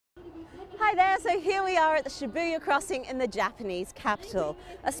Hi there, so here we are at the Shibuya crossing in the Japanese capital,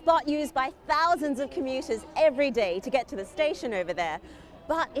 a spot used by thousands of commuters every day to get to the station over there.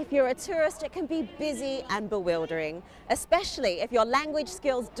 But if you're a tourist, it can be busy and bewildering, especially if your language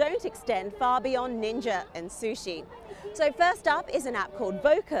skills don't extend far beyond ninja and sushi. So first up is an app called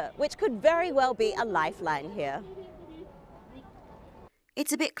Voca, which could very well be a lifeline here.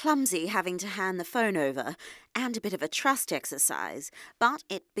 It's a bit clumsy having to hand the phone over and a bit of a trust exercise, but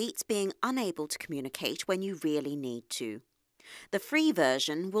it beats being unable to communicate when you really need to. The free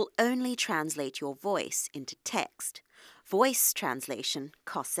version will only translate your voice into text. Voice translation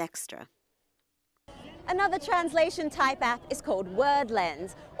costs extra. Another translation type app is called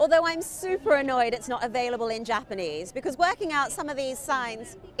WordLens, although I'm super annoyed it's not available in Japanese because working out some of these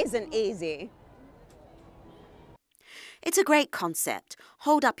signs isn't easy. It's a great concept.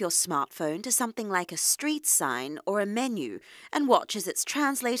 Hold up your smartphone to something like a street sign or a menu and watch as it's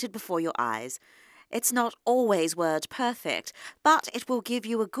translated before your eyes. It's not always word perfect, but it will give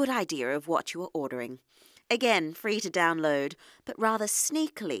you a good idea of what you are ordering. Again, free to download, but rather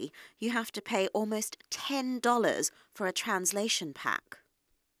sneakily, you have to pay almost $10 for a translation pack.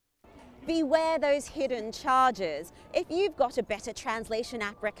 Beware those hidden charges. If you've got a better translation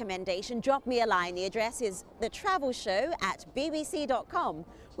app recommendation, drop me a line. The address is thetravelshow@bbc.com.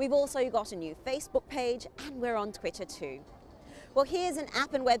 We've also got a new Facebook page and we're on Twitter too. Well, here's an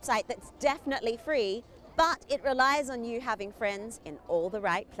app and website that's definitely free, but it relies on you having friends in all the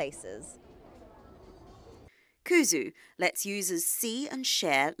right places. Kuzu lets users see and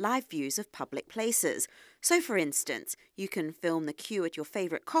share live views of public places. So, for instance, you can film the queue at your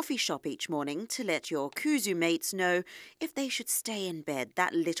favourite coffee shop each morning to let your Kuzu mates know if they should stay in bed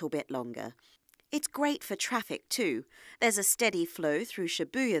that little bit longer. It's great for traffic too. There's a steady flow through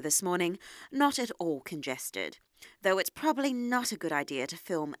Shibuya this morning, not at all congested, though it's probably not a good idea to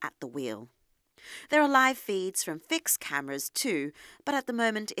film at the wheel. There are live feeds from fixed cameras too, but at the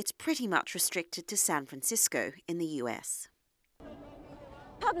moment it's pretty much restricted to San Francisco in the US.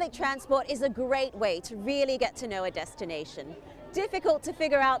 Public transport is a great way to really get to know a destination. Difficult to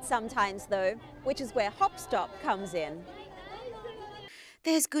figure out sometimes though, which is where Hopstop comes in.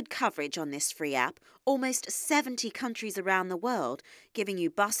 There's good coverage on this free app, almost 70 countries around the world, giving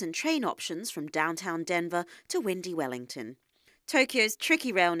you bus and train options from downtown Denver to windy Wellington. Tokyo's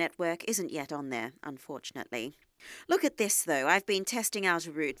tricky rail network isn't yet on there, unfortunately. Look at this though, I've been testing out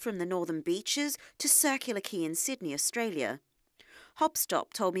a route from the Northern Beaches to Circular Quay in Sydney, Australia.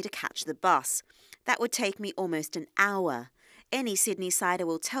 Hopstop told me to catch the bus. That would take me almost an hour. Any Sydney-sider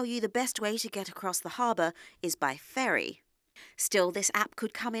will tell you the best way to get across the harbour is by ferry. Still, this app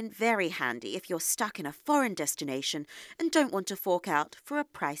could come in very handy if you're stuck in a foreign destination and don't want to fork out for a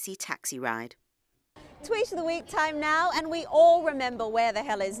pricey taxi ride. Tweet of the week time now, and we all remember Where the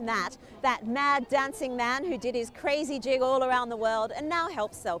Hell is Matt, that mad dancing man who did his crazy jig all around the world and now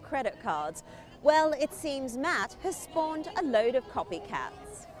helps sell credit cards. Well, it seems Matt has spawned a load of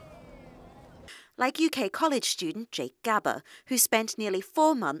copycats. Like UK college student Jake Gabber, who spent nearly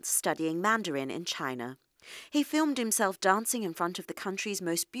 4 months studying Mandarin in China. He filmed himself dancing in front of the country's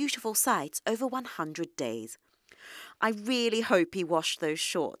most beautiful sights over 100 days. I really hope he washed those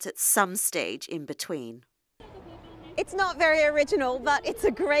shorts at some stage in between. It's not very original, but it's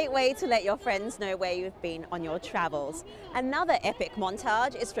a great way to let your friends know where you've been on your travels. Another epic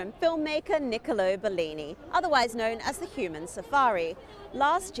montage is from filmmaker Niccolo Bellini, otherwise known as the Human Safari.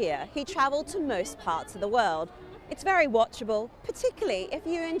 Last year, he travelled to most parts of the world. It's very watchable, particularly if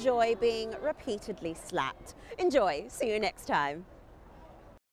you enjoy being repeatedly slapped. Enjoy. See you next time.